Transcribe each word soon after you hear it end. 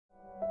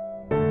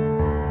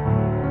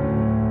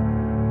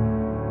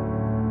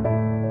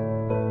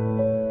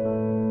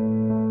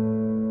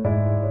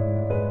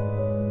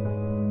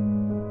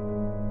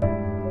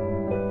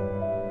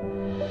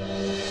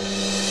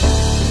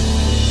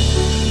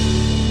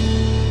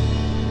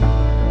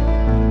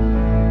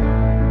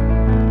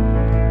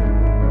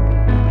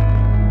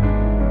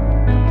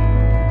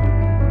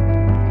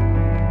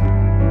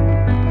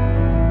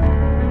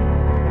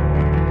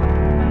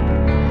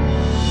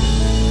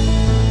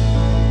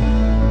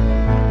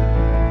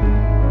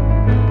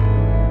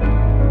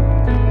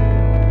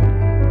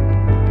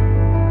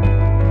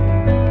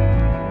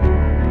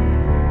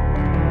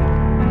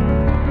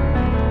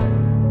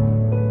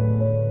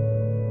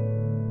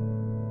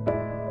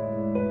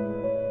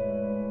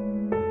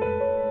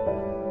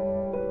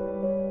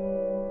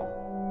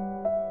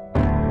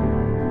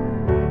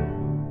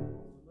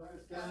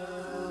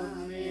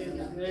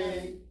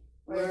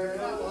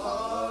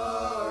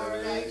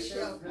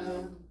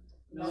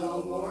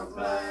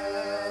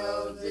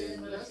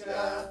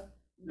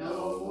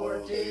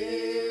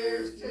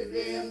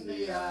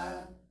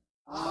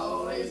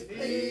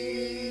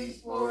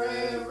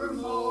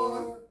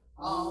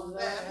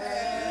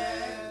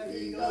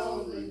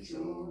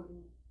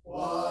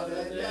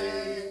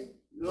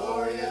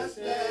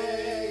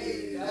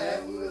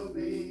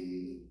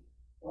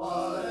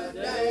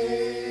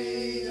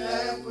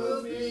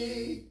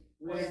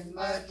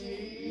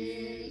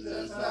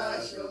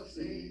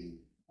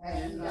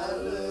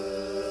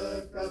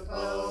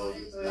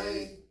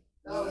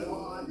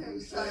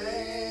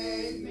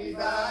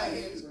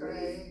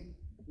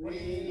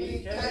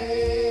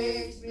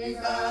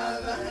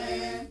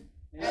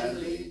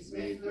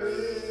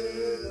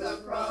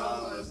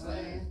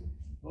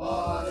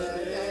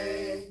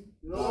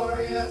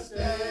glorious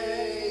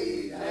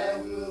day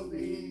that will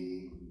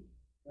be.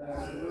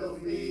 There will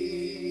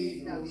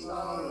be no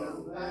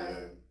sorrow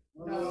there,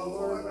 no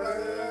more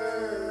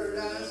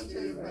burdens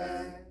to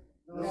bear,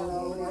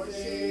 no more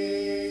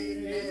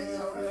sickness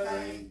or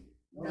pain,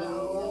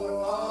 no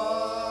more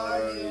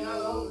parting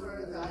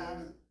over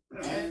there.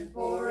 And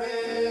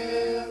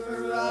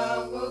forever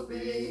I will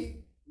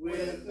be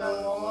with the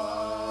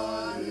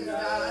one who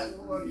died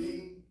for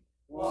me.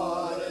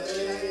 What a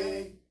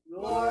day,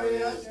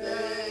 glorious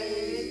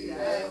day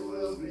that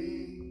will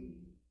be.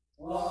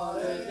 What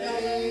a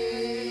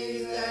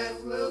day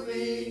that will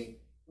be,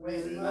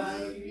 when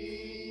my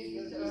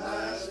Jesus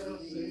I shall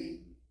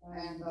see,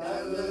 and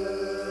I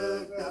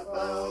look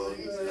upon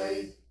his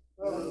face,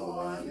 the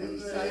one who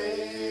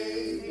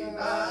saved me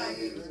by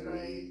his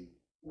grace.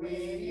 When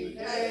he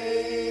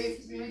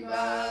takes me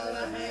by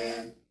the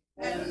hand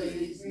and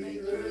leads me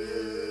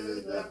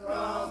through the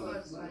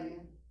promised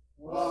land.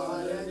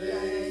 What a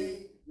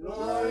day,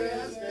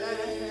 glorious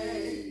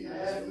day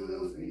that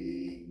will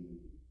be.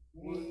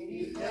 When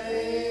he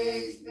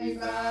takes me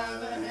by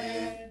the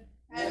hand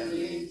and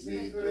leads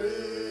me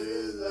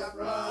through the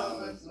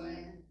promised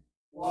land.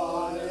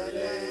 What a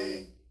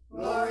day,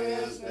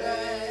 glorious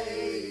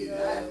day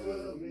that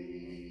will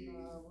be.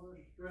 I was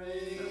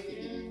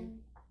straying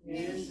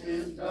in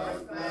sin's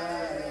dark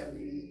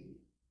valley,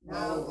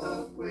 no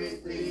hope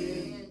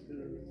within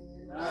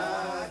could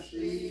I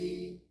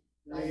see.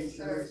 They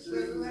searched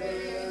through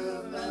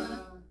heaven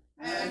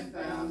and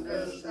found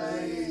a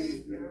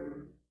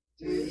Savior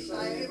to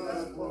save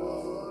a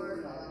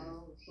poor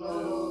lost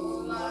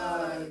soul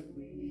like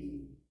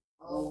me.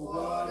 Oh,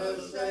 what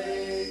a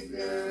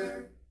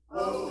Savior,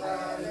 oh,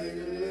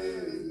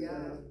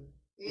 hallelujah.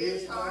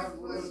 His heart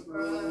was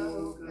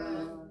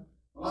broken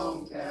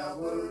on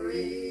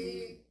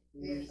Calvary.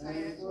 His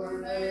hands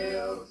were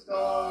nail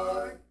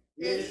scarred,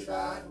 his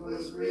side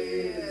was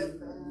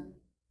riven.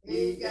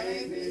 He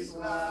gave his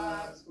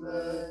life's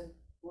blood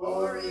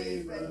for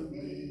even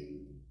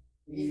me.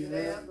 He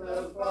left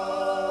the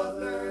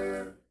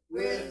Father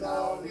with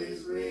all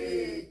his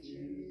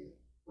riches,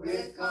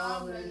 with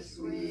calmness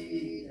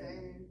sweet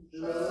and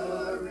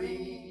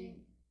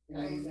serene.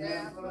 Came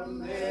down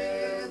from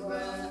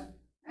heaven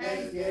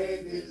and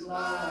gave his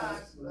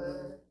life's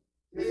blood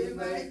to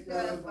make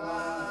the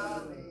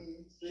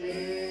valley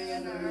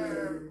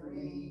sinner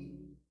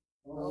clean.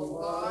 Oh,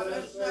 what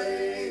a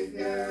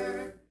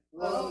Savior,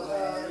 oh,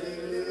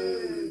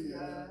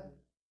 hallelujah.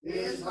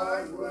 His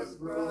heart was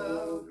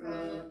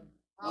broken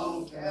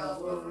on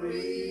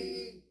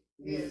Calvary.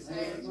 His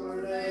hands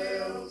were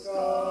nail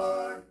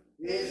scarred,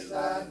 his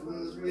side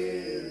was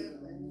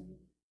riven.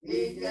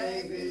 He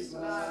gave his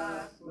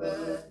life's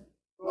blood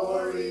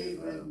for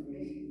even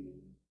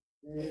me.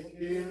 The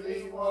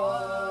healing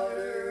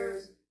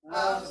waters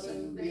I'll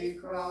soon be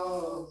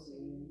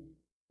crossing.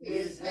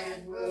 His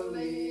hand will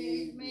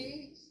lead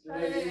me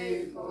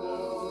straight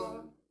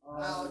for.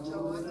 I'll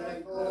join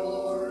the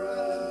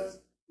chorus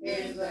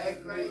in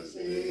that great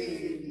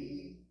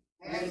city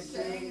and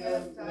sing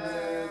of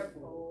there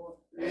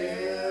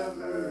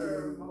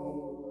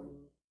forevermore.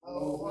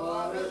 Oh,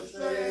 what a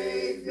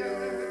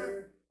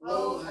Savior,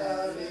 oh,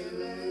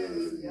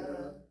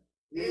 hallelujah.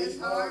 His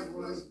heart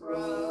was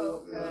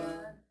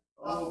broken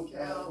on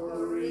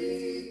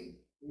Calvary.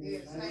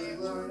 His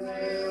hands were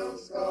nail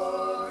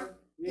scarred,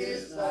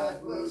 his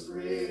side was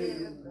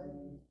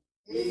riven.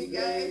 He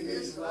gave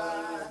his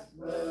life's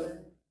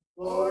blood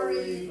for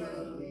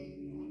even me.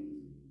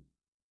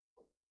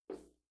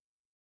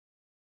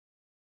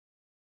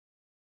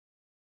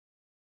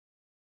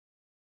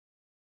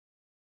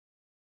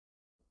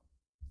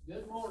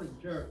 Good morning,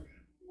 church.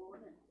 Good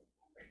morning.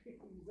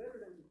 You better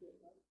than the kid,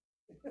 right?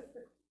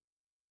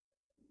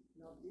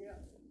 Not yet.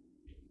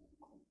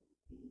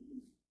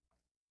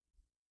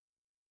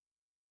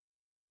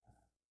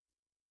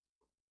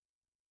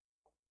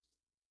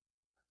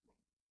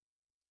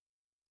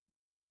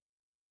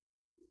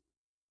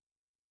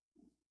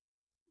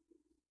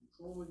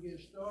 Before we get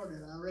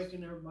started, I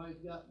reckon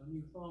everybody's got my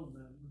new phone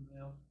number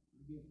now. I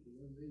gave it to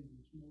Louise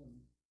this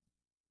morning.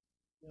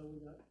 Yeah, we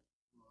got.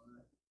 All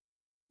right.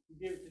 You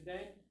give it to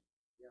Dan?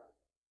 Yeah.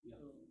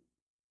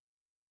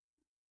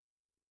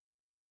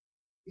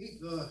 Keep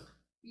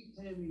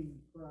Tammy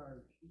in prayer.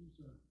 She's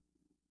been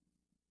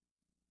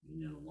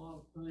in a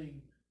lot of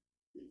pain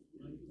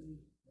lately.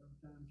 Every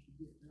time she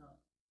gets out,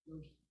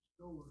 goes to the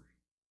stores,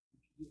 and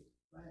she gets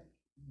back,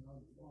 she can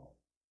hardly walk.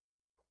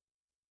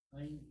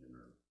 Pains in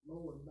her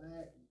lower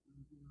back and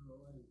things in her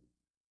legs.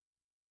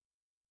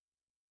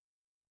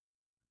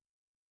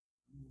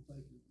 I'm gonna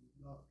take her to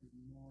the doctor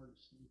tomorrow to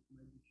see if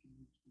maybe she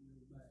needs to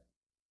go back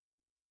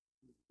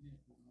to the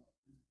cancer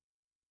doctor.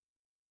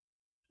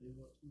 See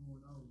what's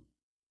going on.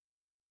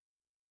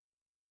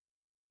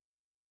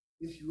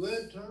 If you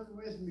would, turn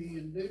with me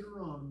in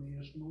Deuteronomy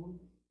this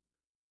morning.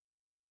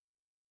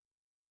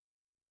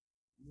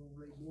 I'm going to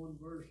read one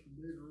verse from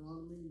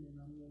Deuteronomy, and then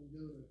I'm going to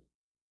go to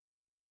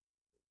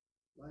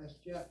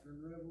last chapter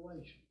in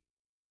Revelation.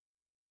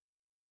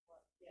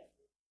 What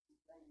chapter?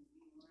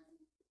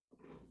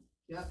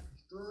 Chapter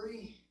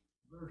 3,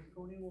 verse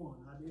 21.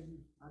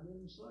 I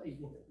didn't say it.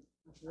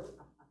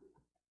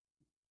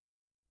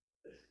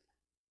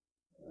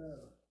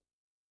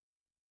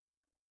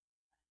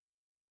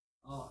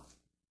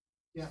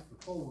 Chapter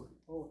 4.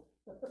 Oh.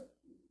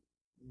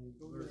 And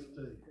verse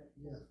 2.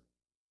 Yeah.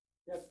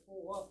 Chapter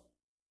 4 what?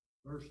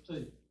 Verse 2.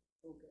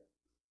 Okay.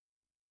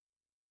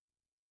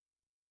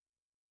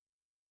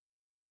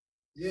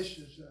 This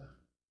has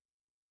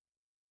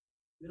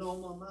been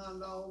on my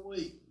mind all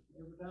week.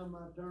 Every time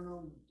I turn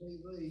on the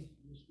TV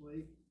this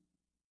week,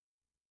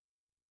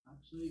 I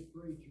see a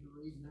preacher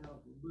reading out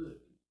of a book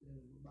instead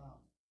of the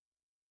Bible.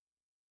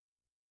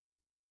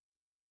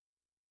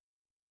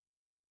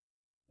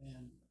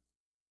 And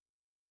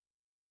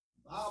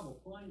the Bible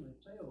plainly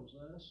tells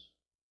us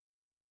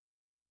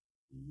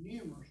in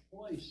numerous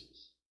places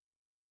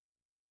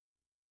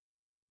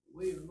that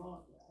we are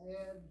not to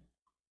add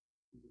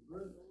to the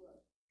group,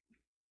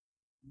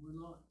 and we're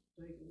not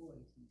to take away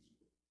from it.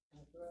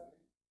 That's right.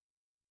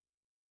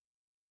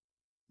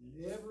 And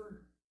every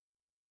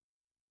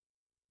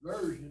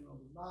version of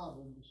the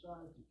Bible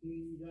besides the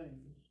King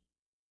James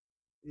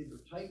either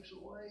takes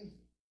away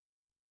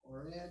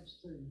or adds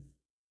to, and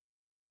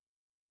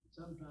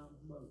sometimes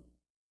both.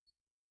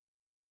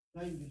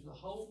 Changes the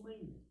whole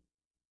meaning.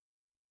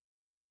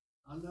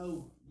 I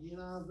know the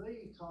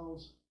NIV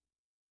calls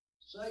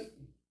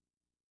Satan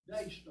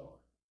day star.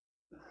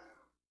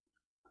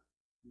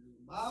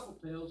 The Bible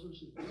tells us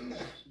that Jesus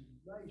is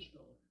a day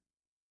star.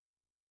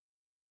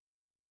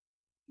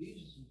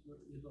 Jesus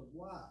is a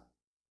light.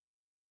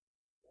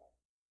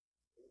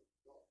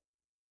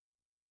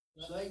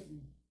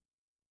 Satan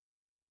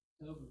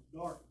covers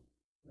darkness.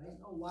 There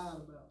ain't no light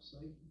about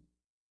Satan.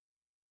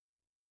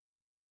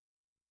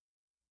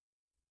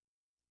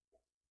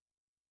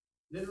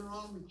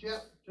 Deuteronomy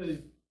chapter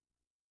 2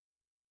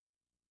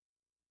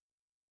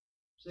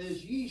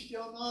 says, Ye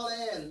shall not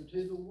add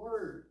unto the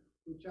word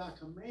which I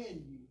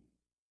command you,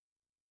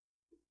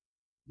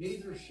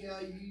 neither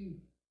shall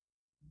you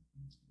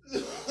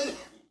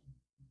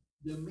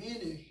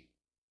diminish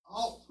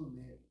aught from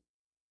it,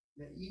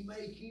 that ye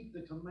may keep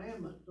the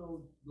commandments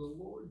of the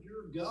Lord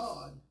your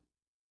God,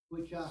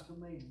 which I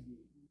command you.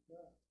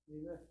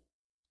 Amen.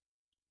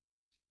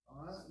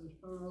 All right, let's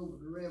turn over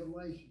to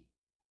Revelation.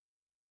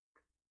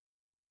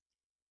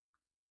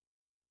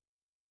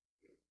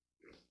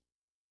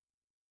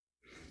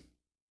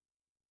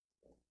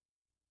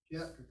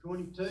 Chapter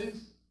 22.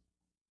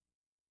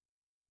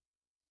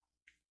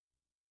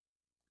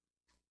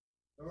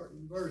 Starting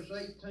in verse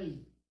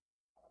 18.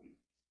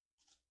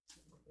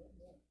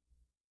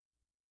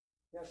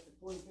 Chapter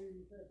 22,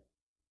 you said?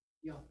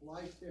 Yeah,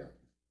 last chapter.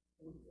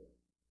 Okay.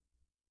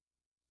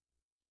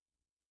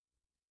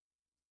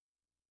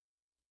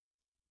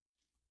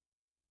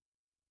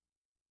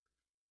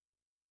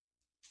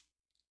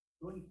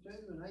 22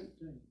 and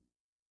 18.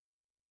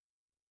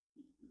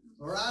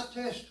 For I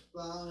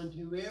testify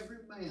unto every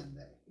man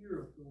that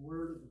heareth the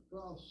word of the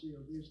prophecy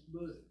of this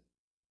book.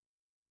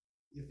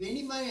 If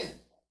any man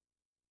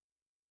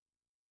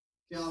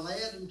shall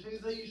add unto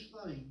these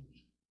things,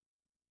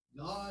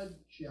 God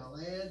shall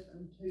add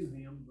unto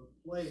him the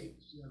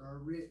plagues that are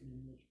written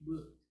in this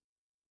book.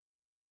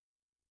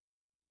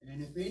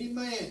 And if any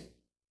man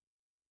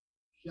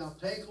shall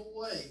take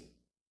away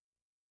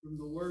from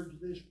the words of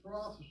this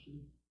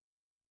prophecy,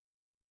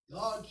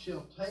 God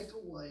shall take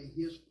away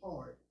his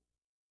part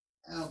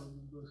out of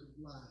the book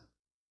of life,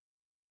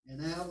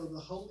 and out of the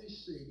holy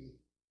city,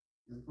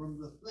 and from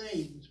the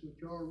things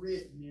which are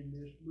written in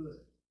this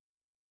book.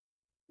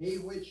 He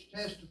which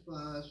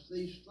testifies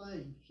these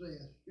things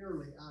saith,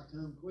 Surely I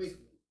come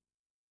quickly.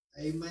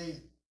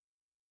 Amen.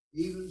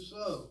 Even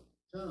so,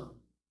 come,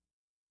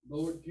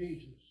 Lord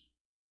Jesus.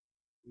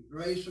 The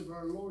grace of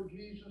our Lord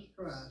Jesus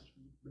Christ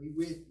be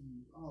with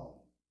you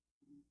all.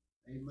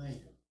 Amen.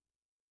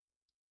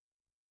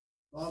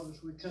 Father,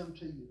 as we come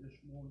to you this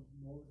morning,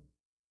 Lord,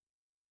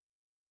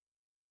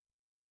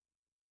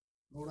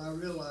 Lord, I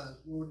realize,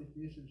 Lord, that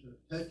this is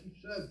a touchy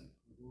subject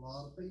with a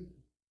lot of people.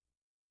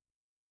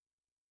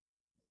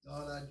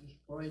 God, I just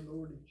pray,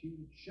 Lord, that you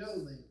would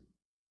show them,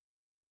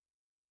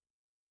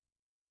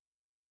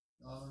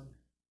 God,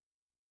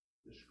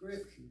 the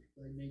scriptures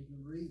they need to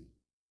read.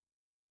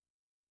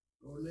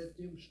 Lord, let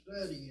them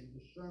study and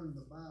discern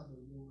the Bible,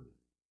 Lord,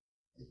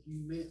 as you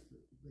meant for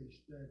it to be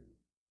studied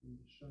and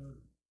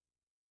discerned.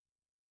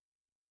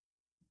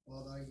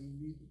 Father, I give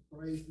you the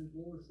praise and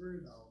glory for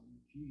it all in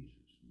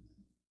Jesus'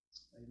 name.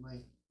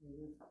 Amen.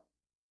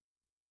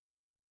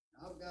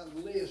 I've got a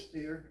list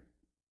here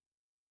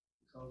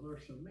because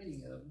there's so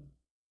many of them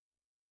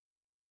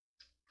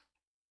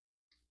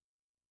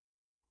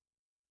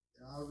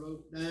that I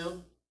wrote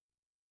down.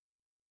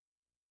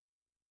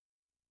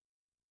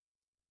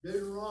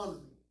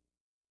 Deuteronomy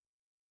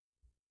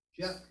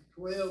chapter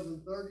 12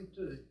 and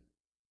 32.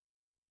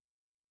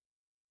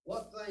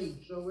 What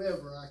things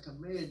soever I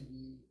command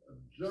you,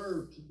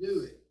 observe to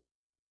do it.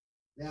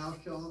 Thou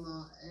shalt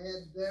not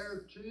add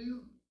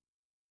thereto,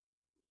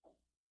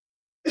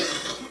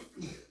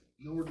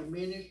 nor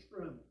diminish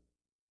from it.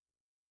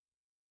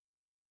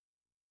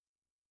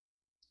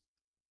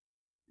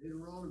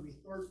 Deuteronomy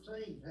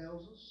 13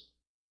 tells us,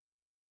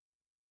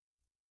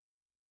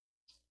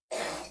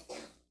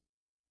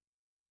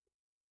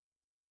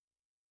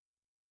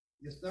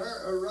 if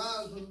there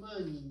arise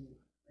among you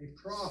a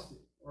prophet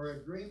or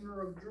a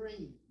dreamer of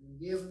dreams, and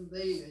given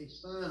thee a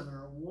sign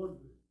or a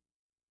wonder,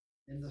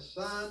 and the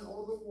sign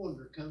or the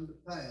wonder come to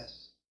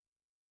pass,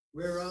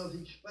 whereof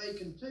he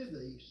spake unto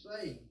thee,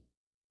 saying,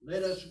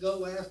 let us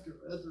go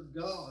after other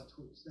gods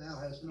which thou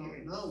hast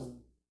not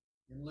known,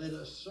 and let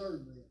us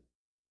serve them.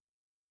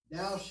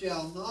 Thou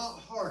shalt not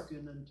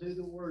hearken unto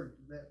the words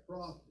of that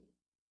prophet,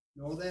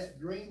 nor that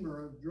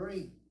dreamer of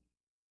dreams.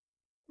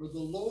 For the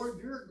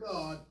Lord your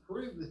God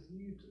proveth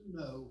you to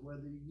know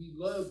whether ye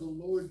love the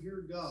Lord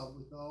your God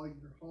with all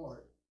your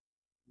heart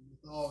and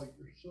with all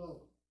your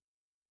soul.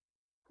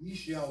 Ye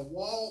shall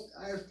walk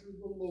after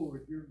the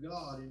Lord your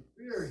God and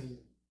fear him,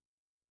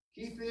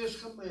 keep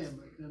his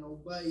commandments and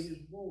obey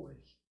his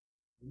voice,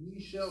 and ye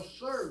shall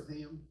serve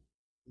him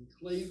and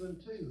cleave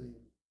unto him.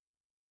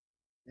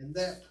 And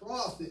that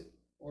prophet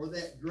or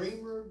that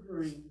dreamer of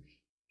dreams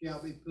shall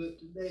be put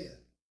to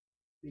death,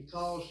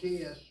 because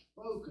he has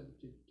spoken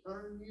to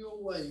turn you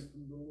away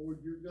from the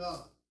Lord your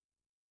God,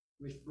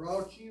 which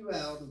brought you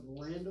out of the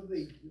land of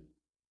Egypt,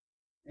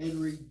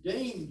 and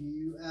redeemed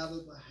you out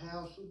of the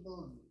house of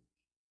bondage.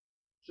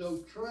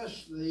 So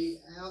trust thee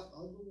out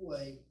of the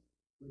way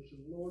which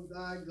the Lord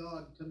thy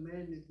God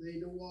commanded thee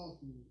to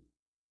walk in.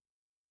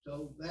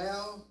 So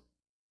thou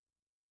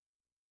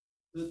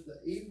put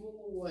the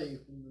evil away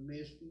from the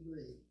midst of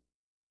thee.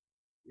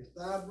 If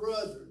thy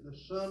brother, the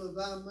son of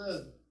thy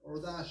mother, or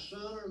thy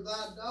son or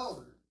thy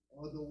daughter,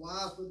 or the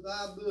wife of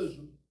thy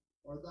bosom,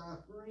 or thy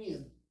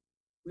friend,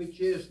 which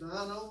is thine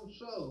own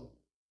soul,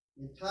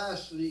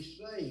 entice thee,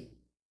 saying,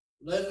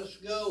 let us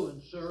go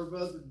and serve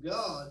other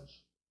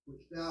gods,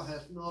 which thou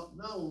hast not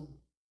known,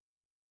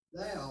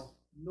 thou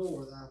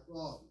nor thy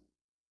father,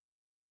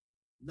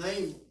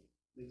 namely,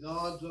 the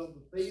gods of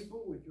the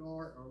people which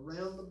are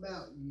around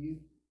about you,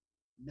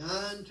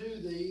 nigh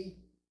unto thee,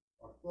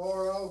 or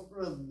far off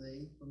from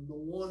thee, from the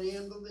one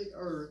end of the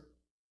earth,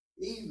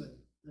 even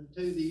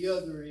unto the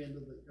other end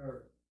of the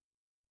earth.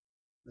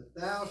 But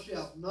thou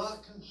shalt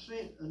not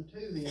consent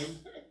unto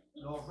him,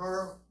 nor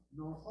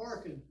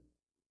hearken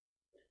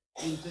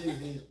unto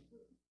him.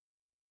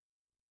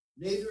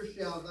 Neither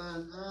shall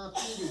thine eye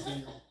pity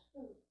him,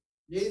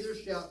 neither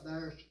shalt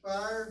thou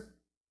spare,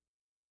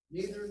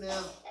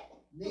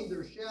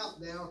 neither shalt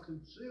thou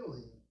conceal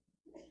him,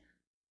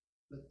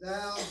 but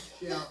thou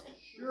shalt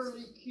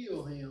surely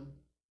kill him.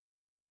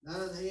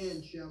 Thine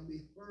hand shall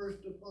be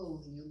first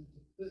upon him to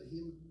put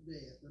him to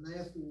death, and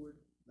afterward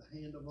the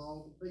hand of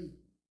all the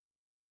people.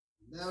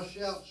 And thou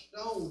shalt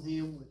stone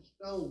him with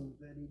stones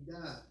that he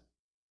die,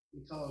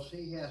 because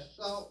he hath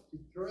sought to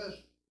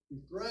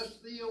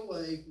thrust thee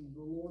away from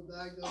the Lord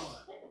thy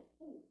God,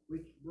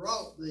 which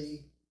brought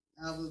thee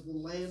out of the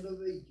land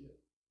of Egypt,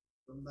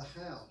 from the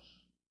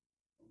house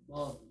of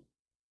bondage.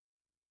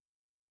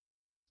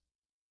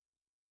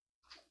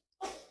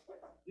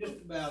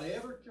 Just about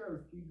every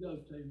church you go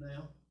to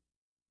now,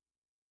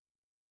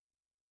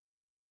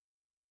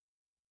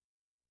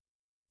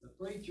 the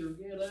preacher will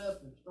get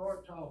up and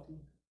start talking,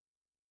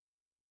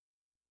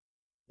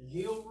 and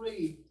he'll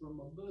read from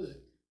a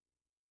book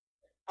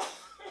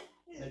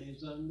that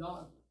is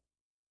ungodly.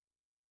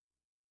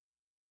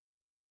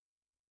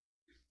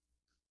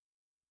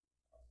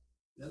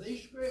 Now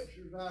these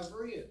scriptures I've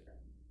read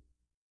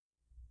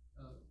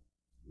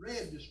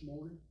this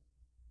morning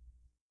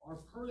are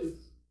proof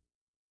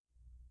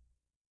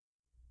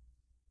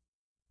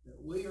that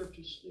we are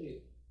to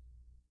stick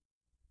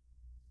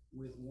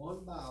with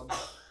one Bible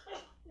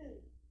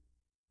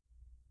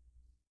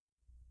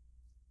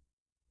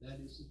that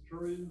is the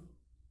true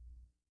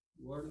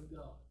Word of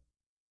God.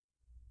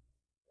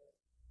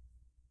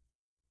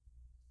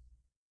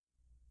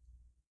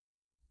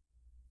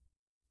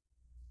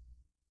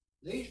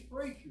 These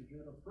preachers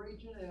that are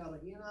preaching out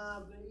of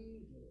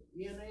NIVs or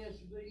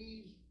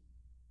NSVs,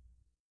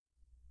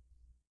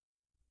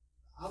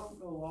 I don't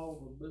know all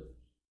the books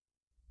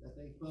that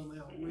they come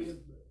out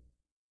with, but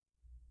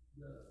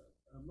the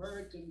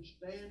American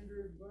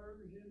Standard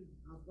Version,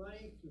 I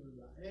think, or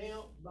the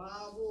AMP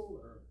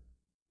Bible,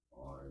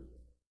 or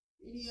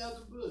any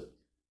other book,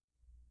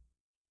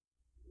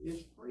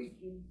 is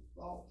preaching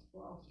false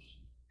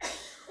prophecy.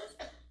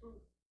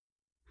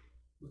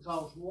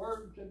 Because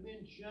words have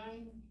been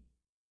changed.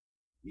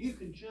 You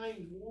can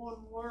change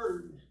one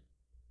word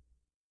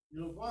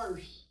in a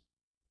verse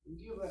and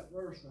give that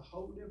verse a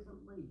whole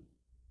different meaning.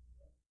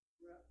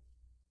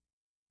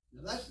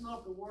 Now that's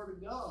not the Word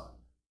of God.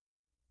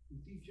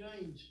 If you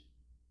change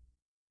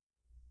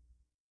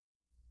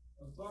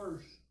a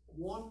verse,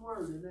 one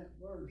word in that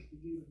verse to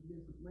give it a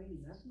different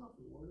meaning, that's not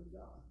the Word of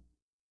God.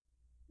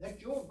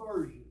 That's your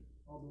version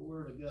of the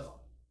Word of God.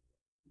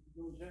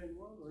 Don't change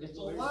one word. It's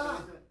a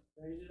lie.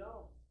 Change it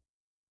all.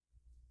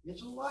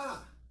 It's a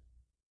lie.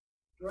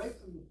 Straight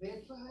from the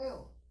pits of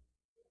hell.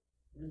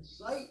 And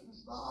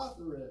Satan's the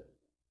author of it.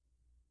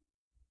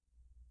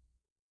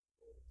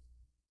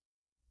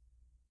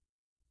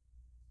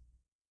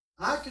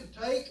 I could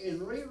take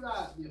and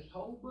rewrite this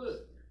whole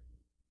book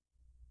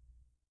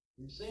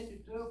and send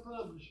it to a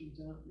publishing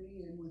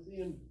company, and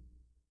within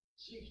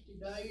 60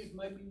 days,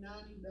 maybe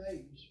 90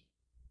 days,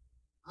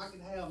 I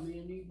could have me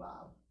a new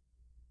Bible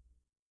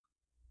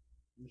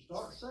and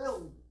start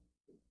selling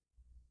it.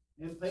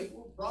 And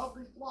people would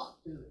probably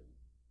flock to it.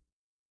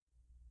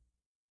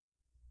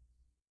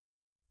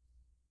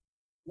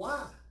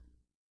 Why?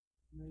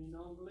 Many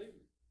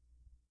non-believers.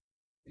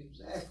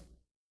 Exactly.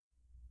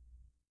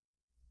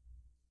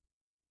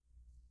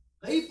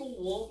 People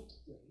want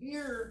to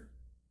hear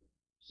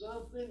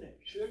something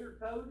that's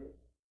sugar-coated.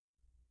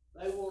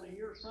 They want to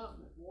hear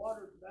something that's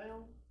watered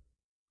down.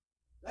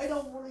 They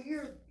don't want to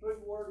hear the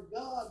true Word of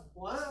God.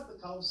 Why?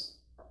 Because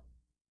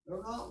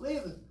they're not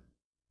living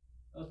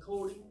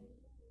according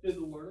to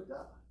the Word of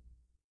God.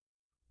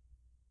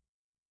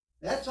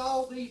 That's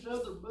all these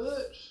other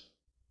books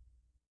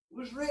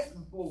was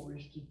written for,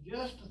 is to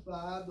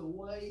justify the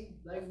way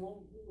they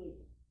want to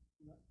live.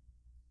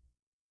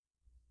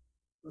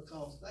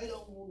 Because they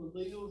don't want to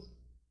live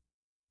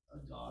a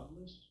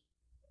godly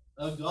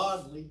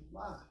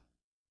life.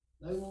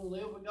 They want to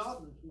live a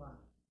godless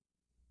life.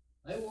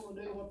 They want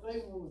to do what they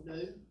want to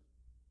do.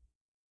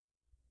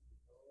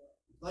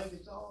 Think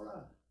it's all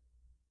right.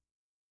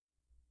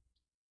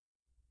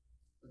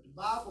 But the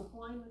Bible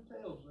plainly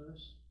tells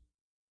us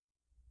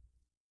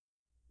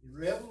in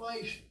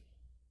Revelation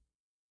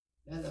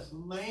that if a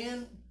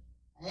man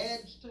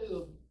adds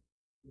to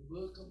the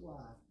book of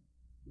life,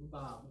 the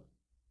Bible,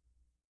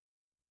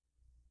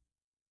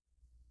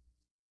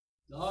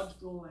 God's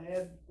going to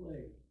add the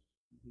plagues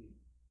to him.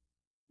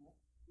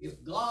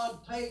 If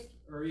God takes,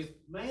 or if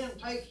man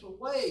takes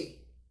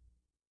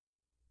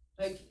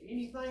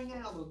anything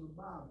out of the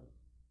Bible,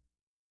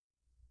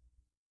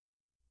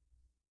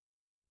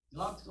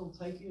 God's going to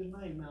take his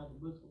name out of the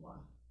book of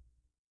life.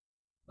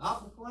 The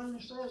Bible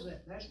plainly says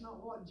that. That's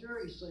not what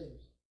Jerry says.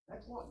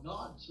 That's what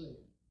God said.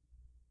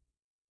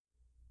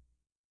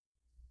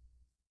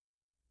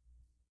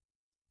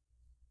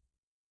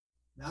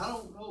 Now, I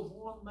don't know if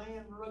one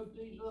man wrote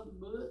these other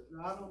books,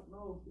 or I don't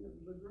know if it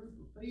was a group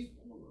of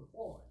people or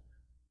what.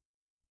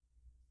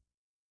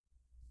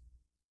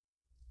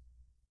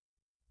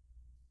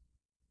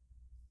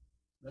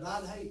 But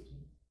I'd hate to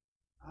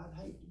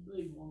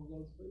be one of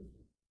those people.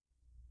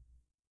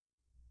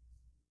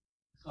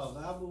 Because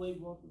I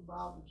believe what the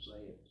Bible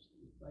says.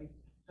 If they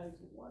take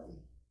away,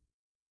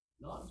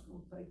 God's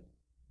going to take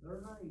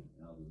their name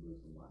out of the book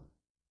of life.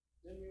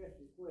 Let me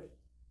ask you a question.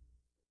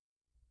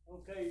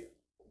 Okay,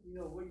 you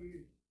know, we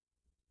use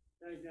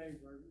St. James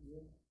Version,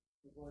 yeah,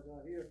 before I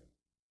got here.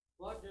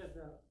 What does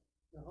the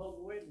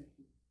Jehovah's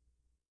Witnesses,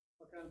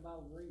 what kind of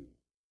Bible they read?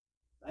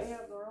 They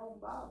have their own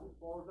Bible, as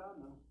far as I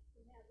know.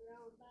 They have their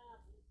own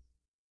Bibles.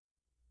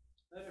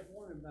 I just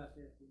wondered about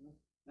that, you know.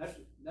 That's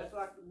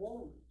like the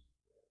Mormons.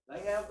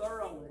 They have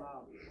their own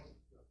Bible.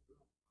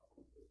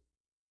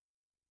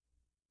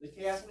 The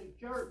Catholic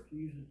Church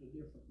uses a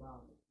different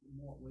Bible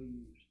than what we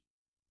use.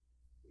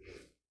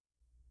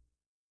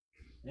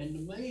 And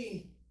to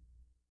me,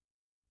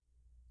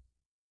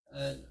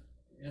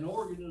 an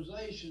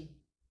organization,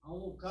 I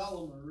won't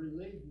call them a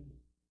religion,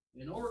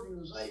 an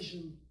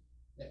organization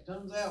that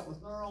comes out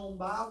with their own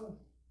Bible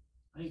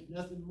ain't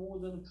nothing more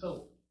than a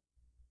cult.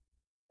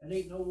 That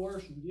ain't no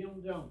worse than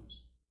Jim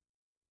Jones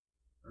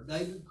or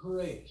David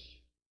Koresh.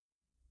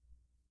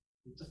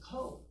 It's a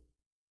cult.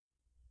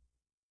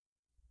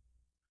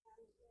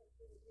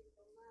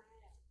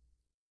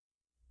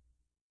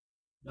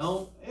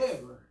 Don't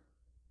ever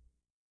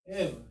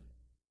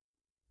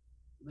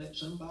let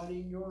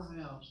somebody in your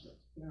house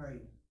that's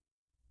carrying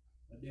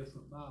a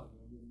different Bible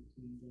than the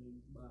King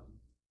James Bible.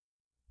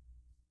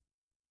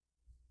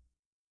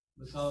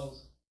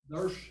 Because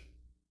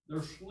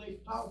they're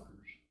slick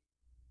talkers.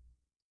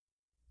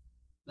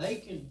 They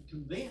can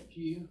convince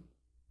you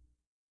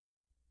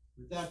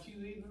without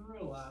you even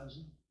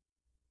realizing.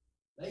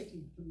 They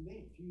can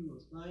convince you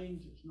of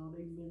things that's not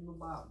even in the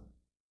Bible.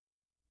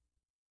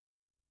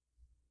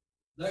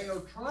 They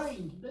are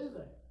trained to do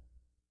that.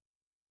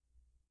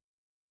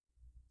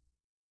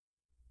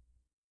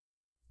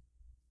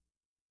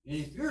 And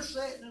if you're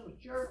sitting in a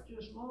church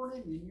this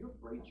morning and your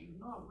preacher's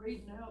not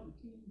reading out the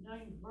King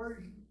James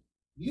Version,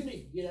 you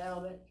need to get out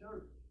of that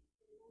church.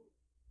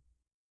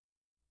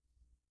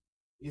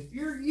 If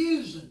you're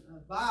using a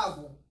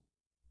Bible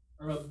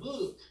or a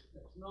book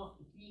that's not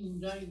the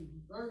King James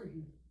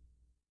Version,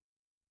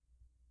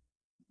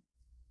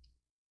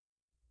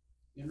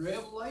 in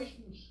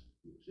Revelations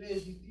it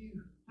says if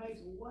you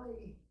take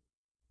away,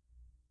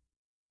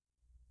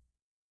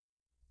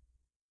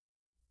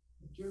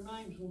 that your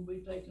name's going to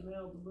be taken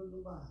out of the book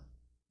of life.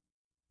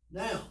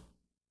 Now,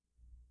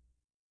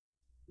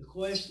 the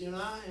question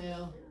I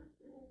have,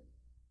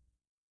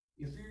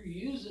 if you're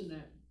using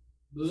that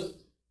book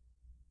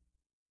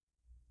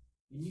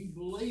and you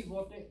believe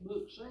what that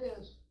book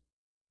says,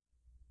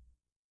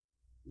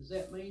 does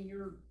that mean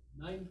your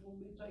name's going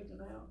to be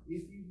taken out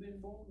if you've been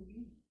born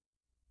again?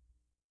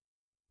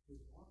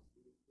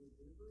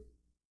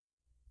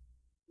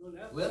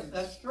 Well,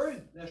 that's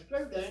true. That's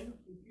true, Daniel.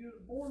 If you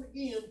was born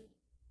again,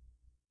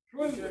 You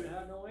truly, shouldn't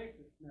have no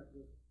interest in that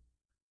book.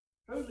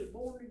 truly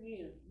born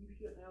again, you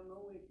shouldn't have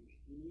no interest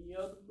in any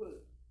other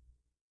book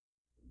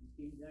than the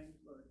King James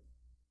Version.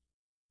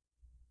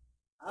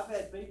 I've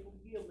had people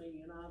give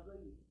me NIV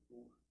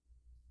before.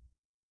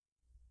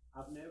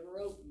 I've never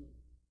opened them.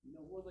 You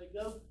know where they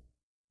go?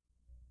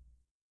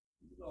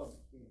 The garbage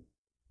can.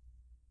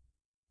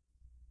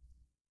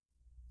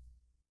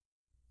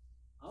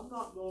 I'm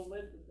not going to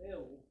let the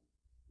devil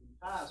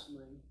entice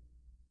me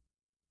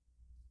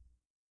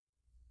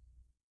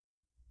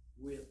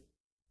with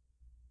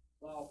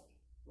false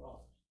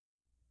prophets.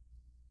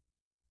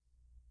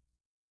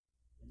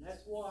 And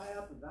that's what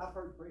happens. I've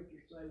heard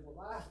preachers say,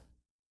 well,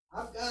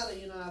 I've got an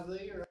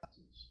NIV or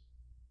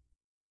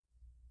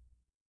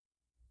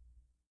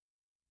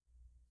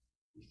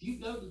if you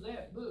go to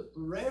that book for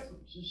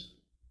references,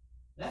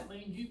 that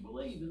means you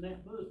believe in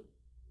that book.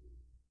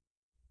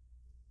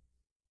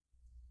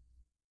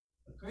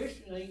 A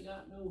Christian ain't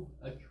got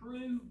a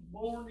true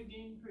born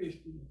again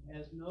Christian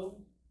has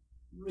no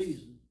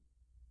reason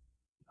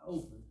to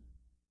open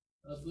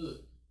a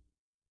book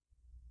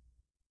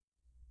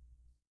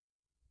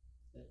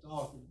that's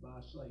authored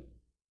by Satan.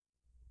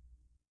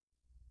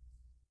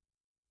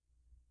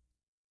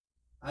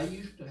 I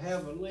used to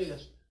have a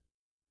list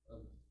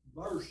of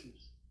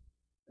verses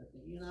that the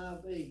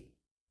NIV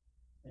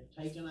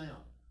had taken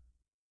out.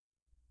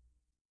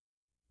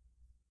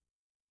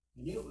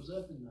 And it was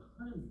up in the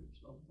hundreds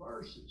of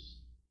verses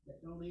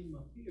that don't even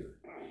appear.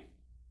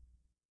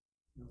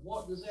 Now,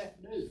 what does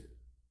that do?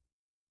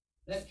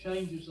 That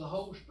changes the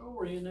whole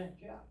story in that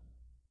chapter.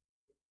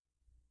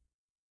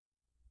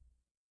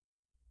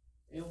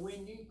 And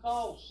when you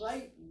call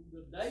Satan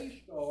the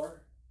day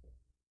star,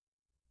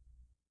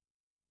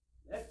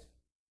 that's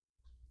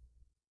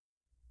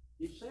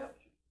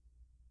deception.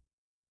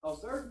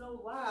 Because there's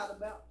no light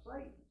about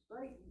Satan.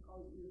 Satan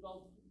is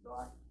of the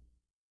darkness.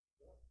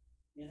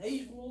 And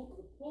he's wanting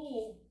to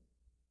pull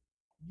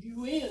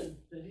you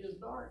into his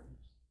darkness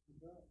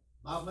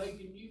by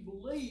making you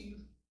believe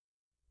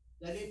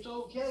that it's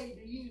okay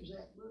to use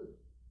that book.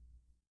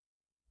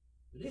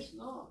 But it's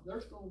not.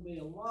 There's going to be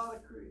a lot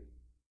of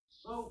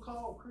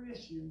so-called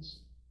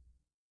Christians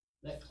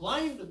that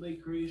claim to be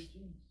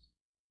Christians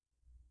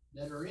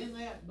that are in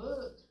that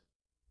book.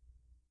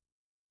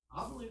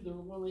 I believe they're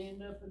going to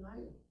end up in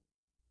hell.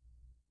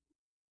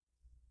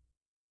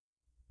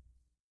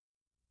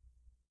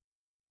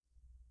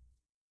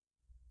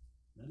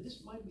 Now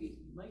this may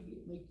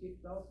get me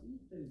kicked off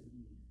YouTube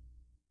again.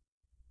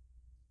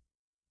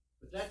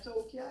 But that's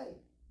okay.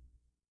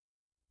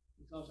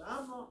 Because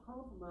I'm not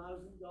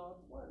compromising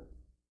God's word.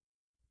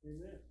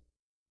 Amen.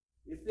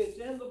 If it's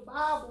in the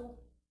Bible,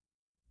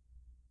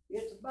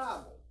 it's a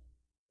Bible.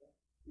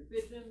 If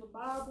it's in the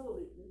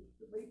Bible, it needs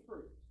to be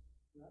preached.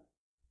 Right?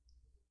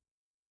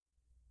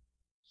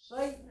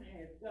 Satan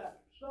has got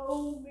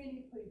so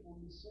many people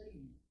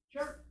deceived.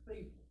 Church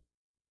people.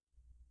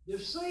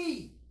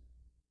 Deceived.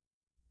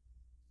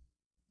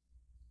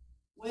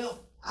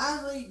 Well,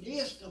 I read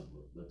this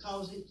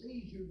because it's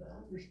easier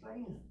to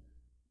understand.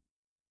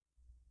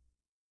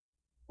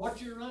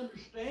 What you're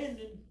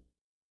understanding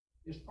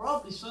is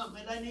probably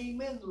something that ain't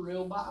even in the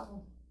real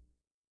Bible.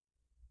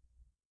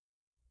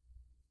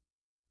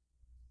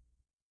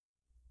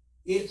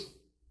 It's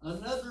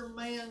another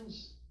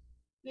man's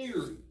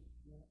theory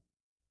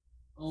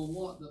on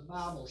what the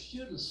Bible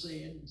should have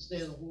said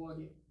instead of what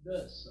it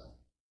does say.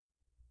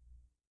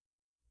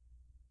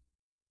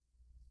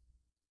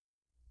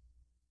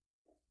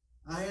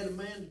 I had a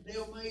man to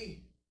tell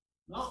me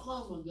not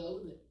long ago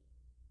that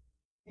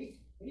he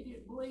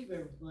didn't believe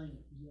everything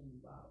that was in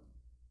the Bible.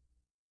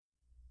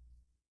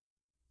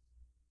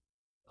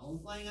 The only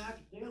thing I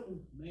could tell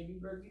him, man,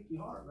 you better get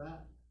your heart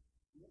right.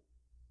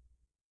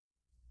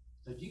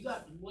 Because you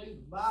got to believe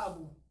the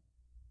Bible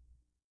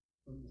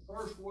from the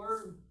first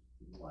word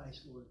to the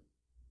last word.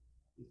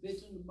 If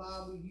it's in the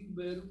Bible, you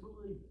better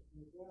believe it.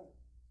 That's right.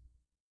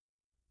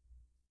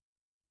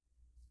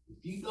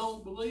 If you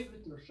don't believe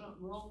it, there's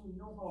something wrong in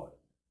your heart.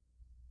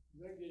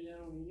 You better get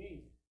down on your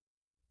knees.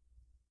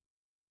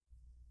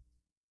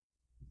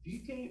 If you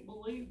can't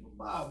believe the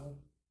Bible,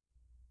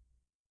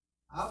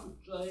 I would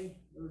say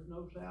there's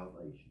no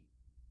salvation.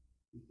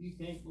 If you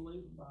can't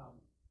believe the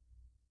Bible.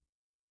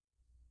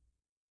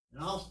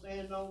 And I'll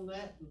stand on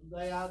that to the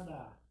day I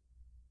die.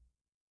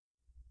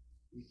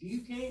 If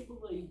you can't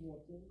believe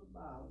what's in the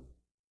Bible,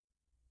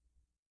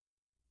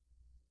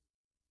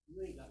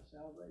 you ain't got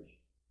salvation.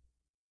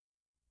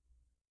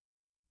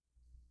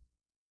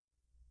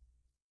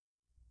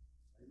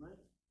 Amen.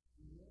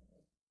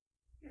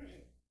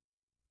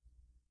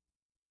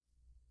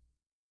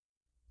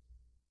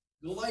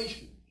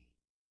 Galatians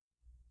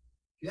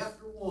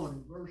chapter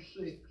 1, verse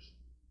 6.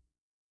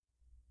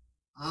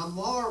 I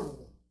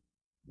marvel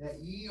that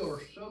ye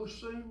are so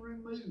soon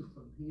removed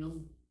from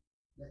him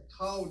that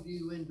called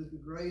you into the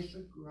grace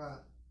of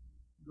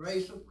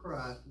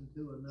Christ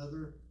into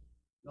another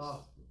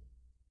gospel,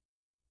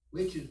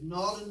 which is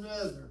not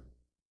another,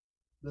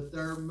 but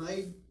there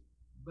may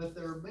but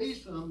there be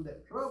some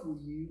that trouble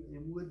you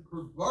and would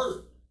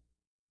pervert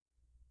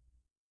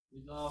the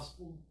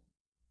gospel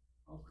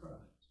of Christ.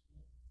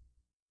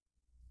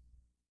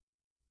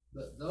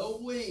 But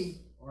though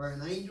we or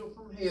an angel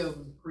from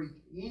heaven preach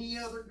any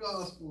other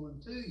gospel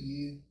unto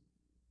you,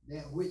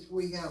 that which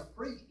we have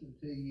preached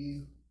unto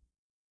you,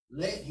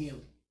 let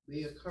him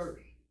be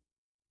accursed.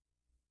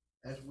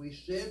 As we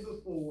said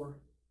before,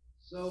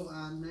 so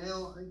I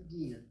now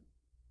again,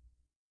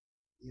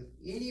 if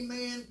any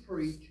man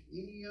preach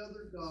any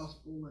other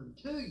gospel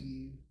unto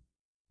you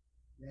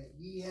that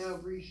ye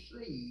have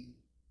received,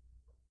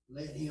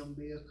 let him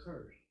be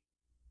accursed.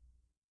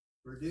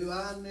 For do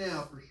I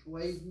now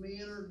persuade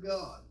men or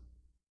God?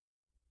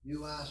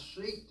 Do I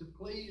seek to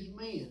please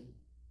men?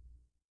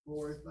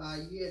 For if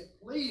I yet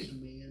please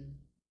men,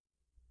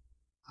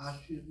 I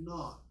should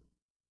not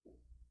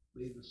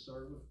be the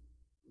servant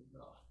of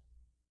God.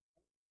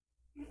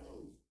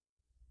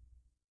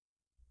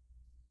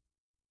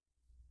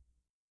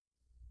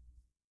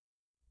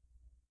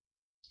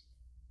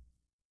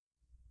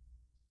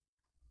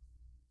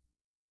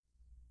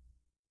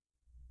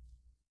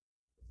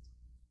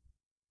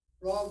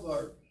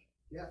 Proverbs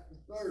chapter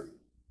 30,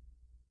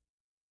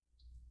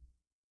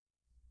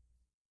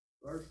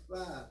 verse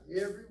 5.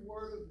 Every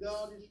word of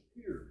God is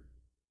pure.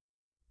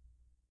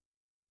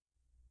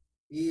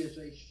 He is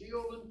a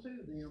shield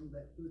unto them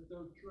that put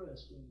their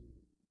trust in him.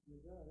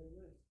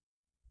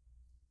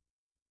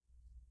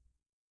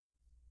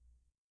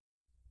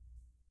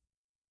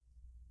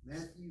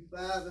 Matthew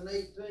 5 and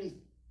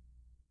 18.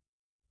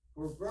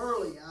 For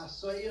verily I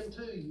say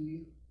unto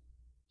you,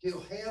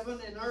 till heaven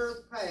and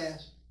earth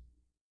pass,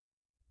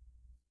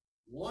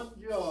 one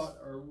jot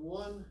or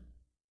one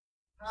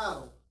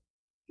tittle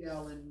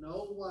shall in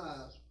no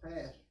wise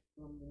pass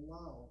from the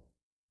law,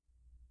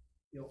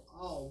 till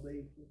all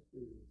be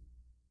fulfilled.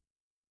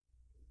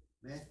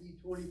 Matthew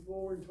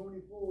 24 and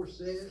 24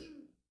 says,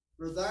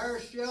 for there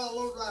shall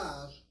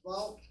arise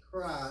false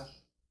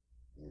Christs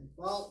and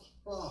false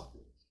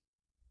prophets,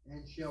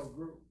 and shall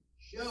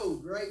show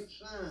great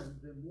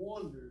signs and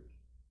wonders,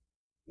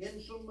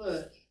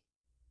 insomuch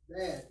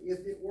that if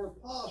it were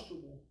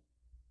possible,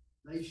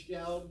 they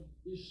shall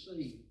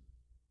deceive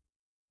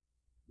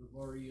the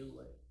very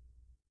elect.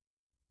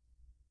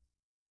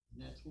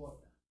 And that's what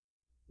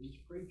these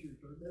preachers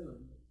are doing.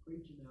 They're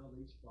preaching out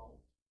these false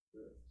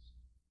truths.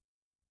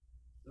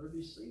 They're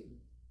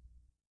deceiving.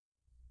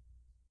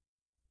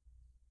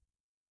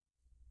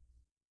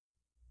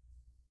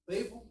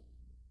 People,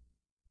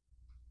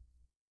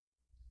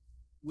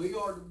 we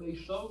are to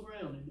be so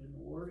grounded in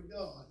the Word of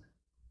God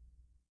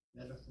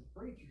that if a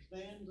preacher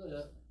stands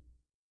up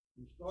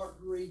and starts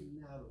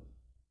reading out of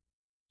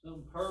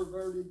some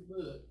perverted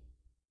book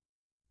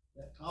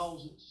that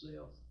calls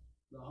itself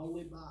the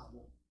Holy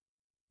Bible,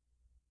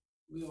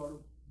 we ought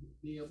to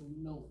be able to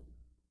know it.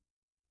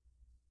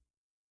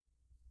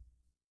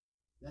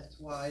 That's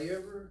why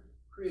every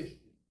Christian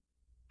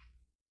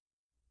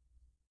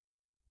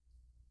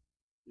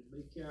should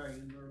be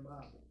carrying their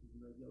Bible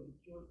when they go to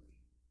church.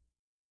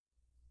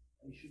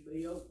 They should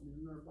be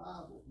opening their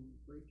Bible when the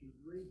preacher's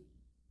reading.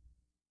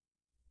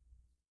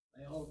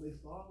 They ought to be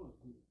following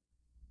him.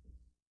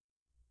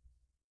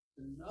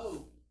 To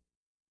know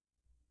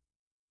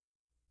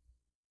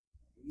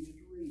he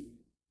is reading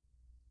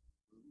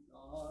from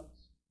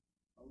God's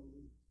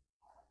holy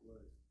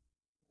word.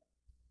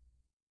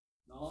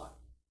 Not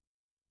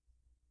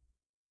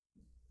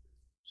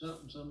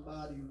something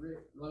somebody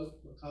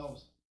wrote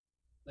because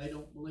they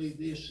don't believe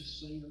this is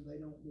sin, they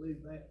don't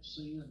believe that's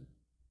sin.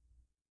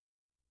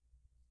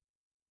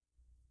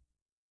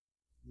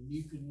 And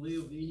you can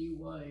live any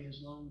way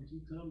as long as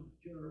you come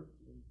to church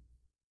and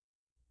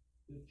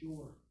put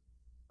your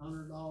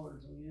 $100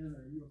 in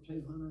or your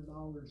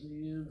 $200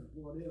 in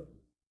or whatever.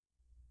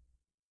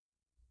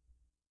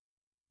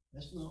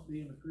 That's not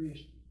being a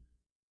Christian.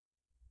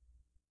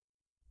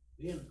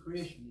 Being a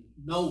Christian is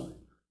knowing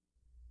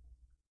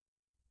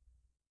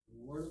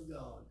the Word of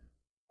God,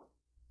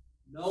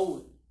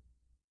 knowing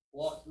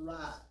what's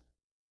right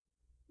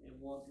and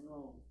what's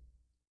wrong.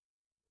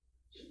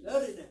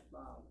 Study that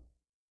Bible.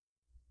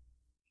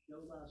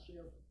 Show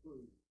thyself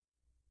approved.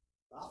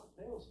 The Bible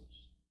tells us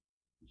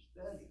to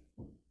study,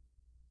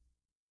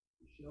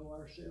 to show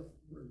ourselves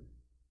approved.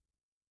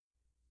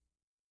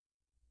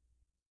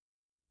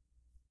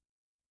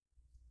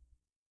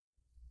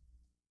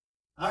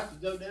 I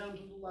could go down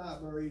to the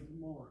library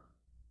tomorrow,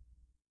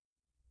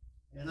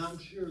 and I'm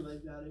sure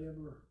they've got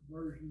every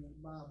version of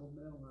the Bible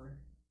down there.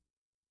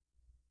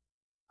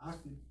 I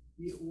could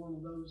get one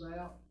of those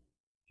out,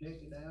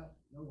 check it out,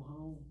 go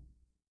home,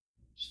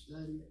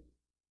 study it.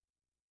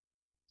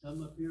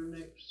 Come up here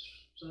next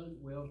Sunday,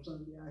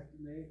 Sunday after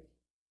next,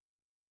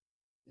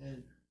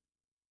 and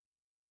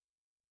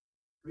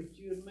preach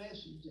you a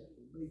message that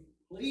will be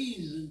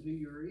pleasing to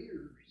your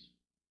ears.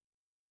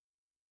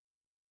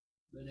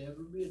 But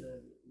every bit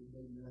of it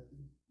will be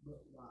nothing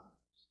but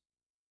lies.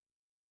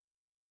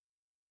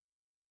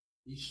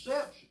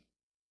 Deception.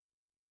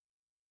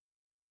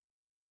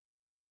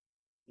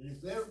 And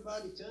if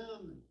everybody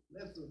come and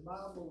left their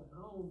Bible at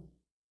home,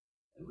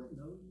 They wouldn't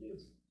know the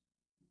difference.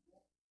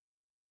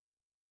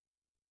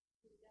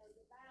 You know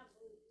the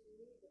Bible, you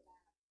read the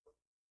Bible.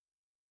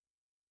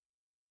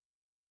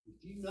 If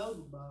you know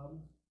the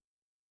Bible,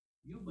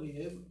 you'll be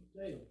able to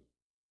tell.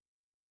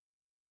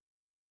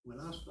 When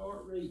I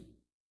start reading,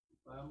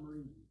 if I'm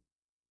reading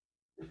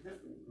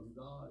from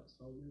God's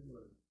holy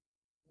word.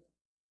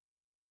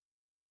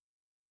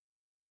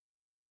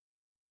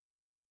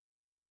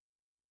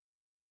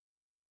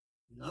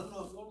 And I'm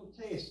not going to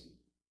test it,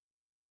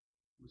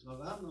 because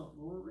I'm not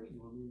going to read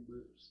one of these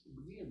books to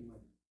begin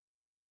with.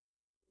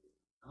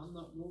 I'm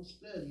not going to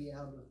study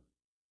out of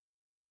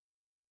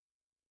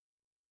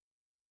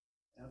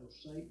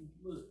Satan's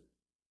book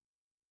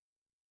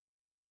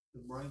to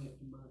bring it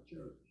to my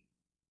church.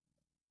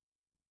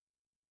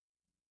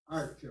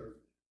 Our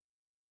church.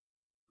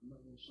 I'm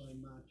not going to say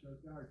my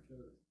church, our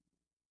church.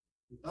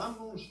 If I'm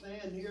going to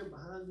stand here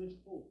behind this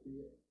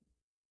pulpit,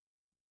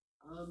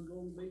 I'm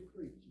going to be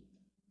preaching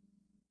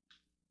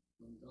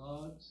from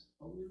God's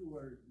holy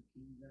word, the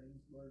King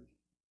James Version.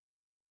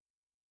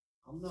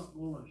 I'm not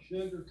going to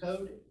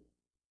sugarcoat it.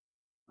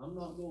 I'm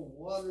not going to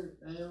water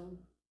it down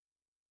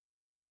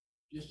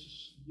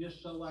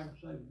just so I can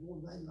say, boy,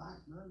 they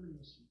like my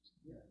message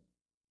today.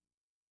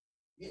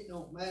 It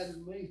don't matter to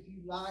me if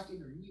you like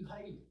it or you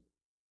hate it.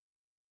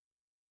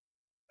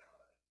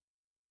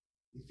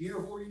 If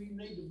you're where you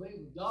need to be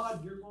with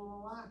God, you're going to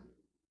like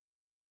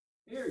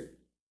it. Period.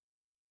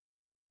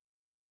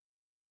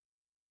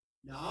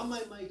 Now, I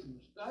may make a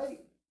mistake,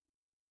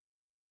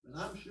 but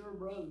I'm sure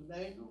Brother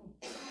Daniel,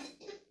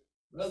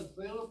 Brother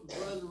Philip, and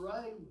Brother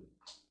Ray would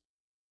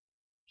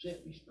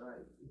set me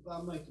straight if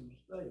I make a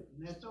mistake.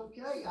 And that's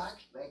okay. I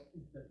expect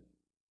them to.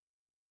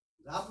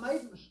 Because I've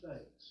made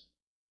mistakes.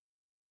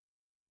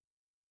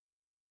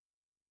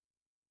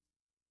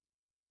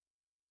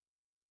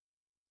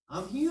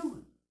 I'm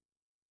human.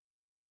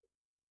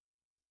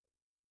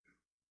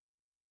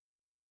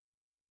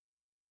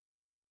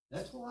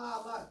 That's why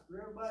I like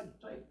for everybody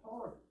to take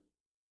part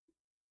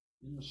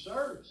in the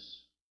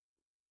service.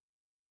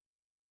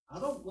 I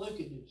don't look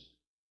at this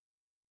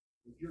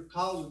if you're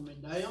calling me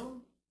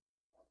down.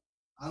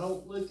 I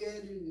don't look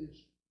at it as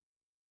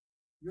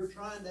you're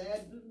trying to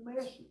add to the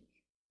message.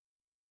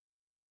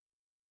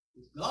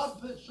 If God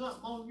puts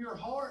something on your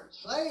heart,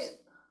 say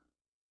it.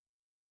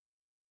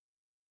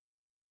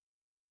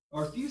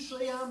 Or if you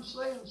see I'm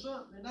saying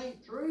something that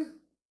ain't true,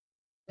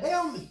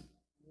 tell me.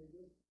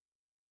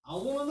 I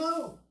want to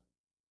know,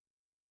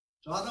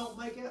 so I don't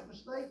make that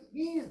mistake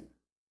again.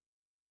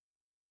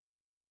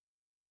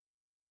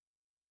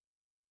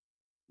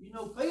 You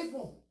know,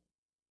 people,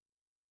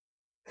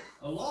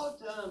 a lot of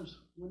times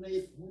when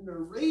they're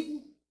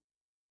reading,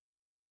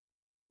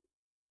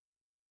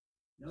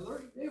 now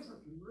there's a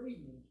difference in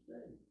reading and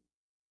studying.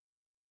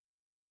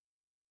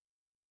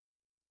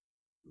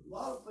 A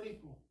lot of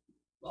people,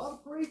 a lot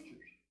of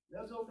preachers,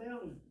 they'll go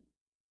down and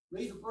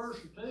read a verse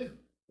or two.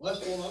 Well,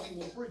 that's what I'm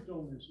going to preach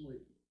on this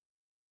week.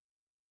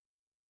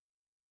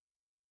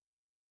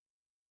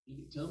 Did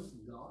it come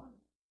from God?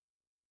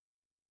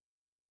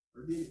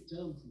 Or did it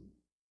come from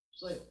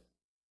self?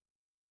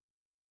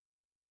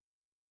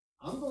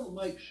 I'm going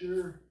to make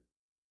sure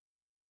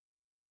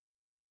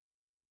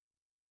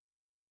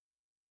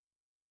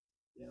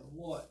that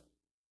what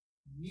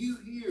you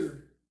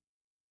hear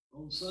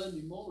on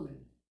Sunday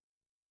morning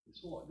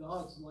is what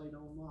God's laid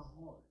on my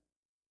heart.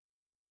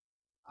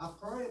 I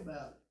pray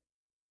about it.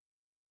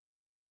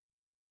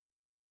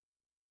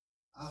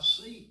 I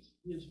seek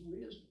His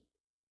wisdom.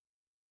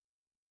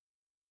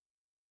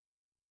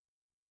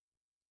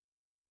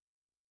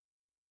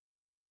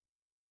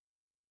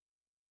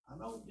 I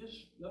don't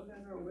just go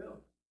down there,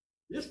 well,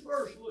 this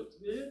verse looks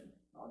good.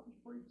 I'll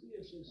just preach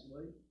this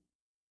way.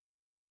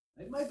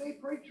 They may be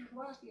preachers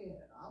like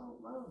that. I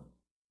don't know.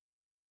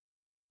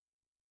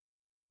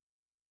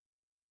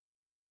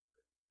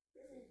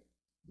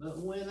 But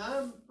when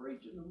I'm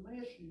preaching a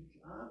message,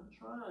 I'm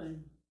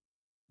trying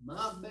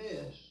my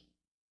best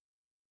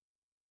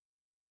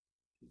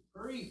to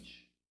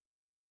preach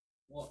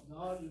what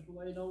God has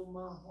laid on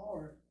my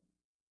heart.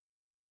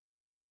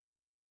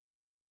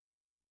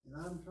 And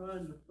I'm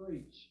trying to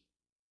preach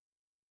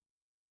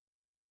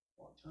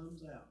what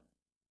comes out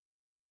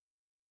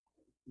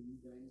of the King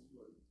James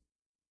Word.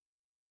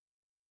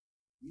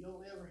 You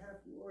don't ever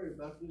have to worry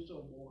about this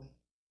old boy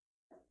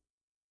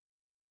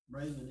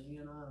bringing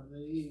an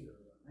NIV or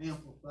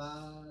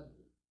Amplified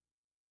or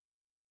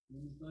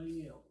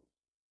anything else.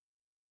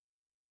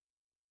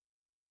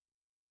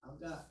 I've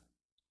got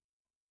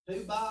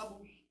 2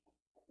 Bibles,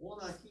 one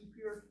I keep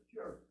here at the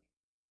church.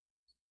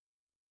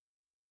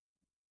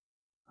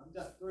 I've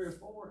got 3 or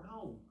 4 at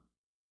home.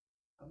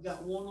 I've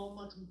got one on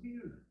my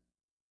computer.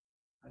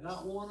 I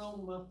got one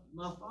on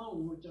my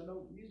phone, which I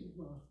don't use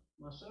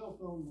my cell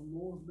phone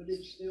anymore, but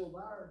it's still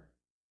there.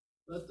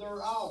 But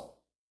they're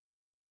all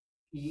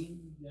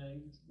King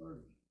James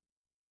Version.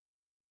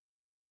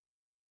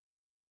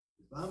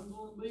 If I'm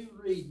going to be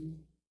reading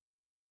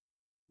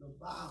the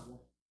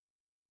Bible,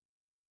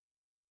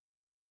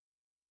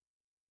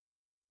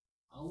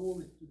 I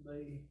want it to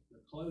be the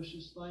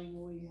closest thing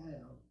we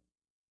have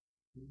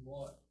to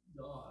what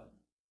God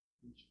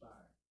inspired.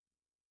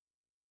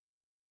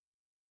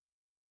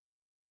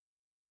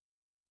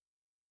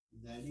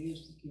 And that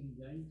is the King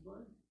James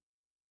Version.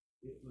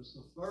 It was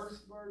the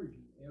first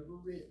version ever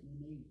written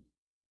in English.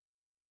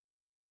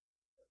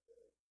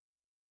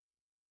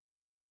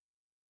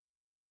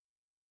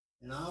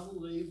 And I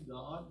believe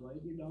God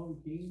waited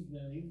on King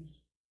James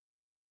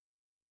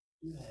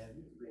to have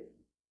it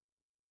written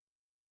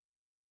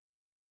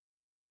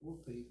for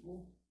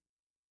people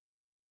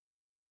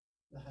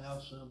to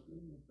have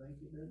something that they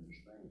could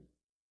understand.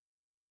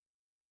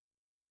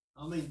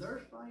 I mean,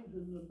 there's things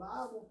in the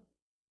Bible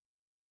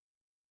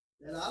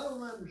that I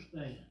don't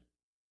understand.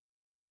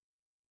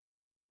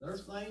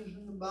 There's things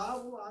in the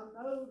Bible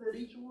I know that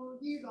each one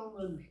of you don't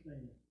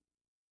understand.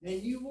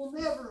 And you will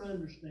never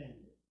understand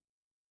it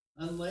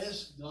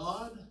unless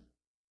God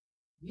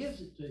gives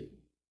it to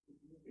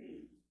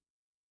you.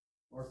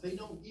 Or if he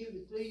don't give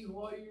it to you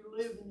while you're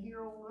living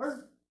here on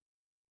earth,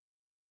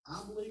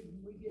 I believe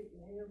when we get to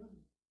heaven,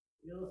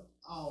 it'll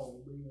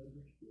all be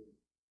understood.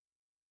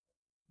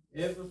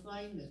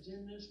 Everything that's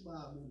in this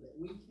Bible that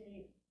we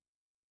can't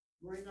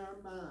bring our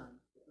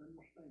minds to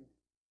understand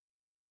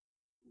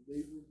will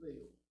be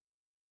revealed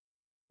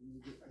when we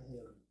get to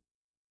heaven.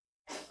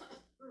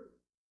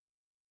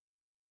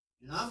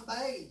 And I'm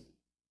begging,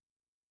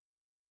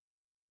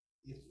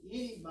 if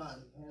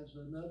anybody has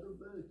another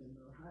book in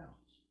their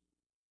house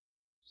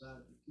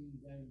besides the King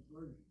James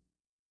Version,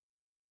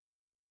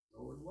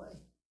 throw it away.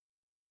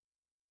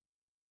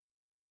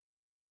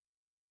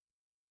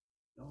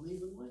 Don't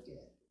even look at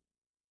it.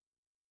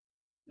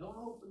 Don't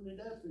open it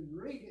up and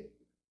read it,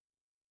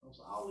 because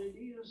all it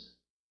is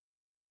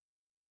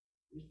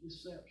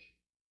deception.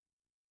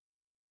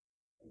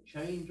 They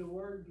change the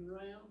words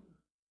around,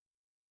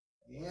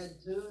 they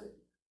add to it,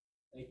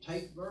 they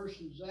take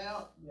verses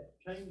out that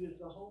changes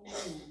the whole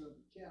meaning of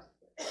the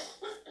chapter.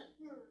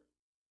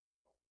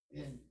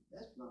 And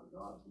that's not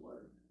God's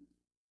word.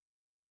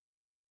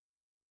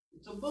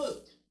 It's a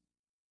book.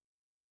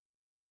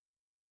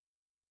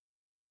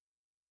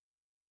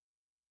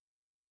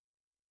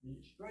 And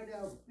it's straight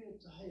out of the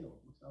pits of hell,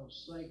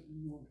 because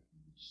Satan wants to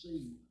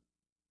deceive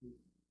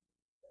people.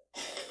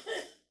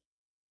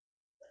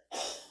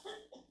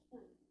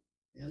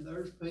 And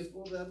there's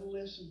people that'll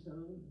listen to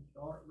them and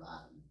start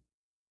writing.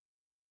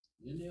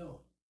 Then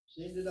they'll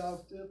send it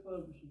off to a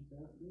publishing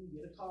company and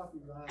get a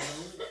copyright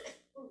on it.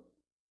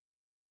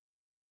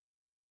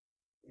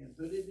 And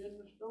put it in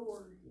the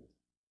stores.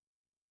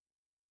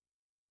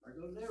 There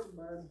goes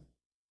everybody.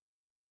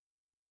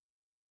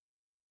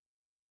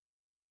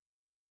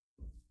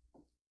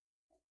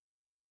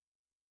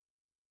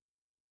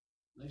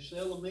 They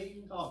sell 1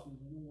 million copies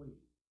in a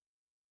week.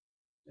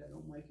 That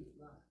don't make it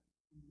right.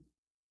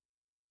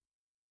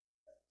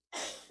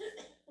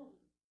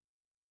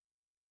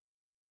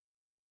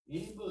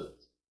 Any book,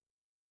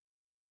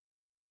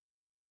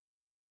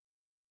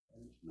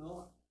 and it's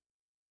not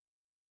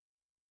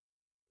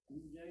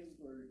King James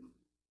Version,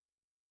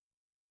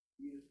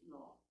 is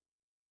not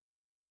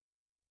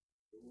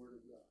the Word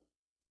of God.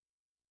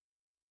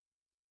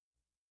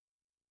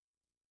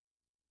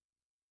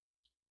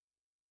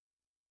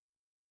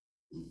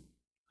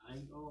 I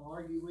ain't gonna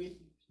argue with you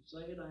to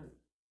say it ain't.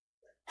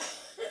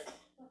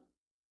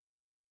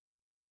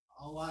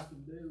 All I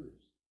can do is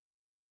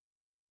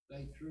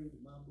stay true to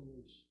my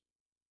beliefs.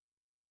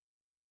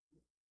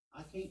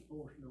 I can't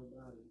force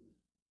nobody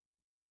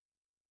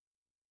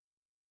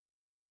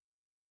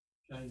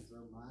to change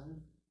their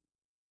mind.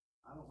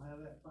 I don't have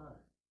that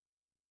fire.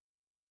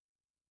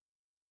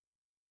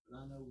 But I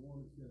know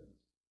one that does.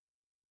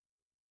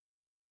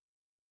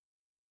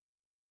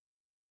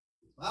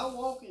 If I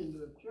walk into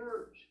a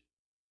church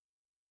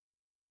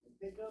and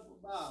pick up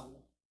a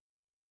Bible,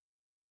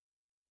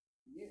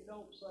 and it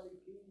don't say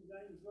King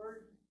James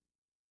Version,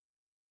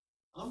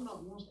 I'm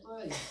not going to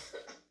stay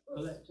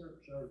for that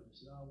church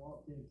service that I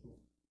walked in for.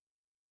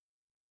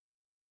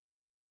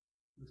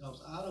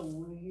 Because I don't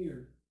want to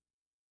hear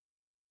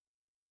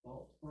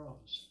false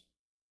prophecy.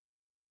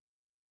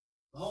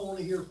 If I want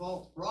to hear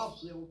false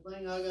prophecy, the only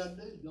thing I got to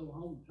do is go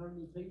home and turn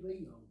the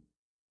TV on.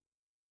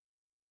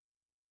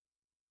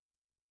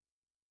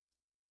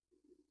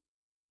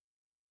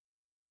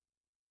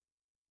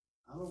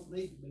 I don't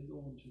need to be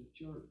going to a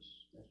church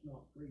that's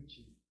not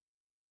preaching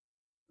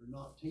or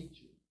not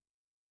teaching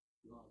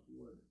God's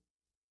word.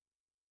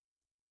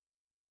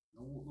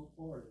 I want no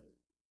part of it.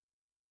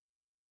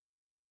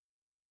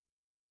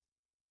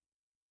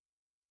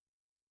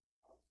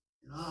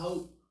 And I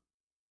hope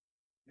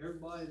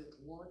everybody that's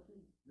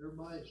watching,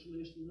 everybody that's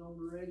listening on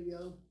the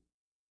radio,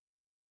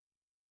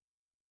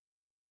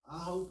 I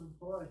hope and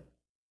pray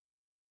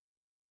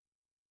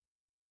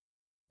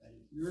that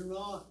if you're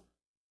not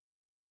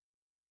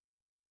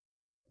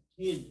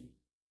attending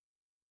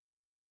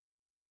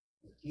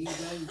the King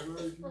James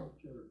Version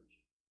of church,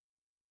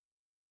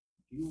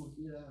 you will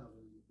get out of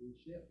the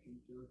deception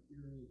church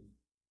you're in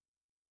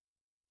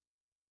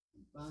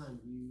and find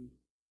you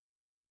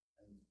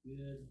a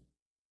good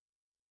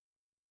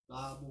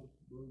Bible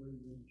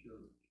believing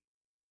church.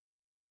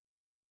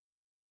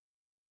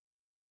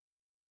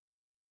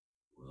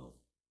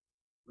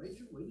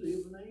 Preacher, we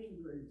live in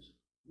Andrews.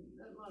 Ain't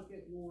nothing like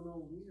that going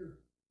on here.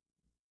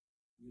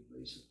 You'd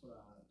be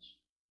surprised.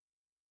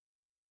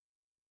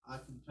 I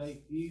can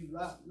take you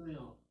right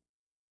now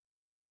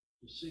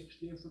to 6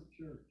 different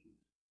churches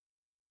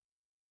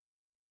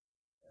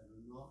that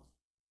are not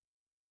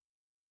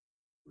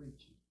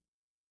preaching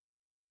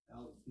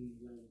out of King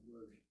James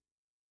Version.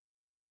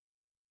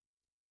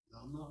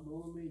 And I'm not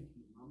going to mention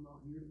them. I'm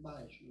not here to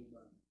bash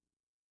nobody.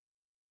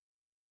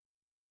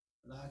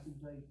 But I can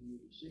take you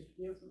to 6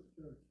 different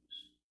churches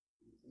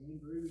with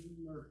Andrews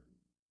and Mercy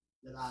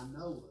that I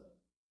know of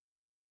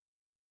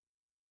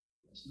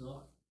that's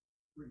not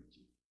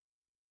preaching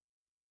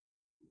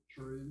the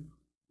true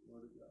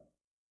Word of God.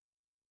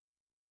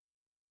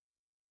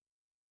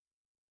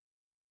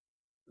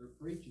 They're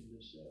preaching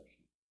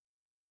deception.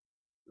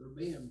 They're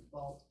being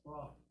false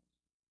prophets.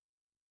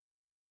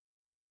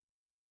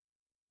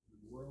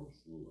 The world's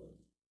full of it.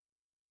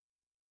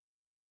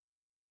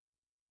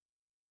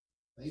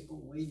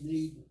 People, we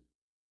need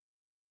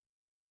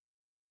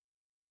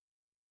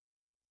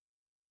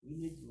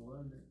to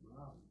learn that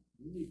Bible.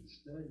 We need to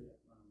study that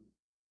Bible.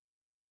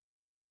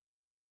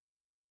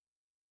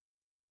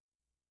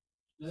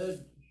 Study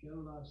to show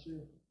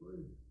thyself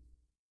approved.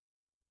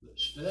 But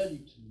study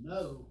to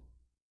know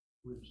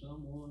when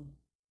someone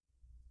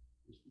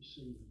is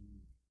deceiving you.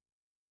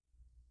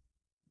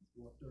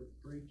 What they're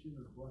preaching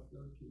or what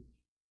they're teaching.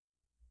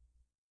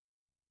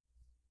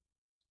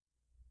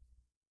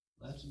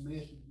 That's a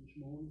message this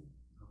morning.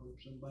 I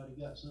hope somebody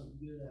got something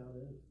good out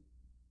of it.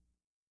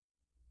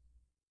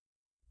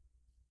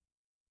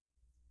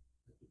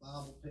 But the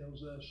Bible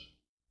tells us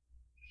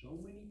so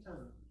many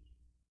times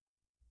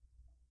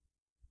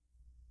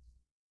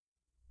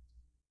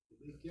to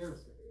be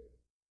careful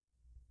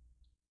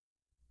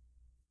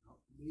not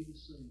to be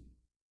deceived.